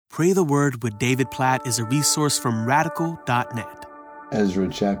Pray the Word with David Platt is a resource from radical.net. Ezra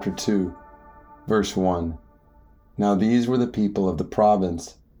chapter 2, verse 1. Now these were the people of the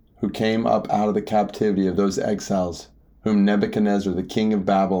province who came up out of the captivity of those exiles whom Nebuchadnezzar the king of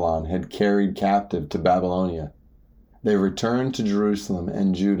Babylon had carried captive to Babylonia. They returned to Jerusalem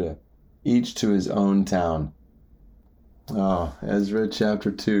and Judah, each to his own town. Ezra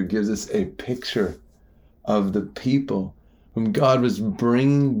chapter 2 gives us a picture of the people whom God was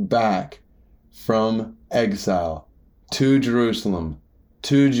bringing back from exile to Jerusalem,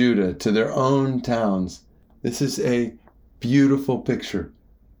 to Judah, to their own towns. This is a beautiful picture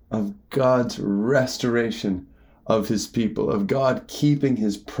of God's restoration of his people, of God keeping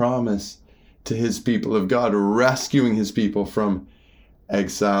his promise to his people, of God rescuing his people from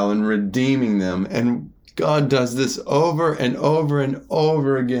exile and redeeming them. And God does this over and over and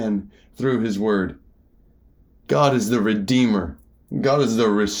over again through his word. God is the Redeemer. God is the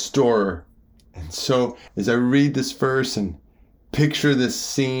Restorer. And so as I read this verse and picture this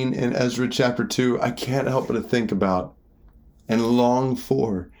scene in Ezra chapter 2, I can't help but to think about and long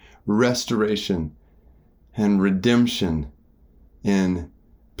for restoration and redemption in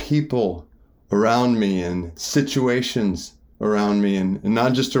people around me and situations around me, and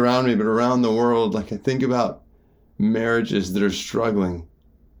not just around me, but around the world. Like I think about marriages that are struggling,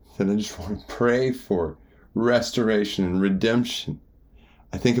 that I just want to pray for restoration and redemption.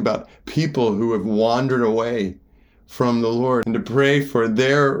 I think about people who have wandered away from the Lord, and to pray for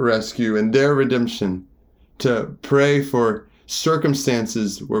their rescue and their redemption, to pray for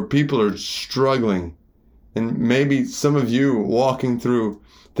circumstances where people are struggling. And maybe some of you walking through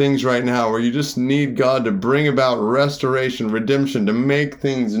things right now where you just need God to bring about restoration, redemption, to make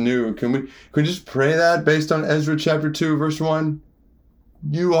things new. Can we just pray that based on Ezra chapter 2, verse 1?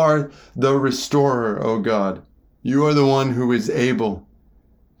 You are the restorer, O God. You are the one who is able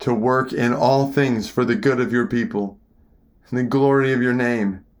to work in all things for the good of your people and the glory of your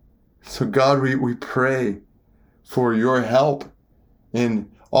name. So God, we pray for your help in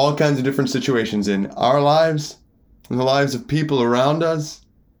all kinds of different situations in our lives, in the lives of people around us.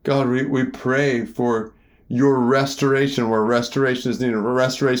 God, we pray for your restoration where restoration is needed, for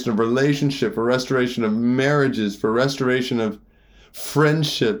restoration of relationship, for restoration of marriages, for restoration of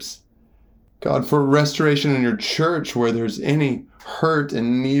friendships. God, for restoration in your church where there's any hurt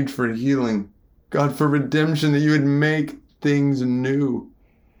and need for healing. God, for redemption, that you would make things new,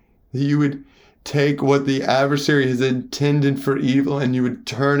 that you would take what the adversary has intended for evil and you would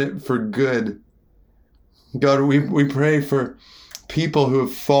turn it for good. God, we pray for people who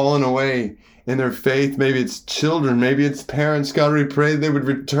have fallen away in their faith. Maybe it's children, maybe it's parents. God, we pray they would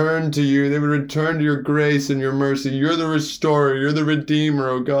return to you. They would return to your grace and your mercy. You're the restorer. You're the redeemer,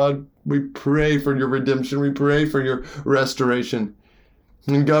 oh God. We pray for your redemption. We pray for your restoration.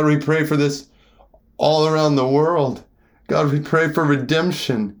 And God, we pray for this all around the world. God, we pray for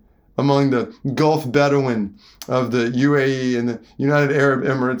redemption among the Gulf Bedouin of the UAE and the United Arab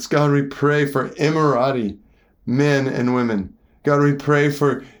Emirates. God, we pray for Emirati men and women. God, we pray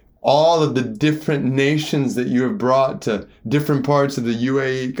for all of the different nations that you have brought to different parts of the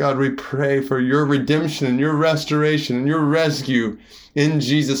UAE. God, we pray for your redemption and your restoration and your rescue in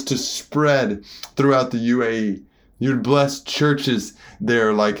Jesus to spread throughout the UAE. You'd bless churches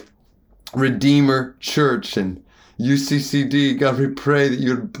there like Redeemer Church and UCCD. God, we pray that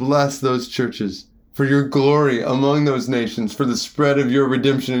you would bless those churches for your glory among those nations, for the spread of your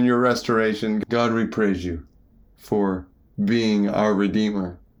redemption and your restoration. God, we praise you for being our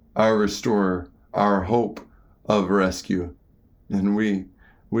Redeemer, our Restorer, our hope of rescue. And we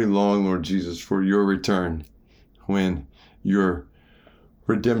long, Lord Jesus, for your return when your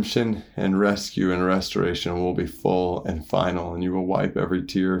redemption and rescue and restoration will be full and final, and you will wipe every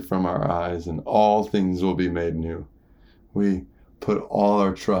tear from our eyes, and all things will be made new. We put all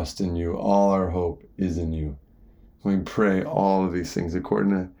our trust in you. All our hope is in you. We pray all of these things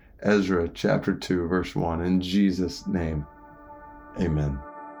according to Ezra chapter 2, verse 1. In Jesus' name, amen.